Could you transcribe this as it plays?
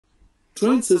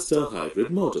Transistor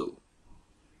hybrid model.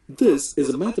 This is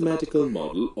a mathematical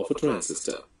model of a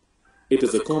transistor. It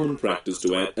is a common practice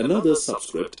to add another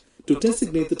subscript to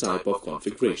designate the type of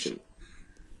configuration.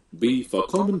 B for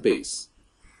common base,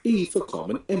 E for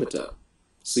common emitter,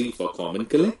 C for common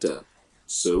collector.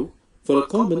 So, for a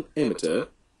common emitter,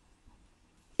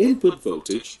 input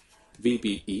voltage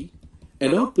VBE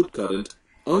and output current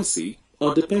IC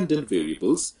are dependent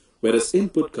variables, whereas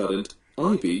input current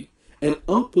IB and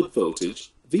output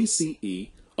voltage VCE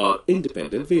are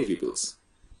independent variables.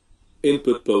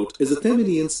 Input port is a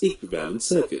Thevenin's equivalent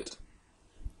circuit.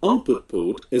 Output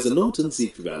port is a Norton's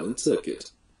equivalent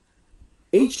circuit.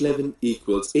 H11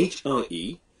 equals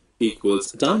HIE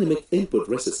equals dynamic input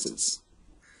resistance.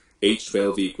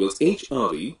 H12 equals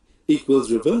HRE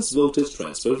equals reverse voltage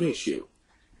transfer ratio.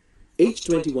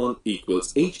 H21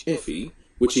 equals HFE,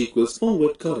 which equals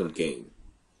forward current gain.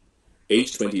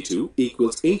 H22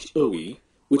 equals HOE,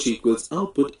 which equals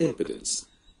output impedance.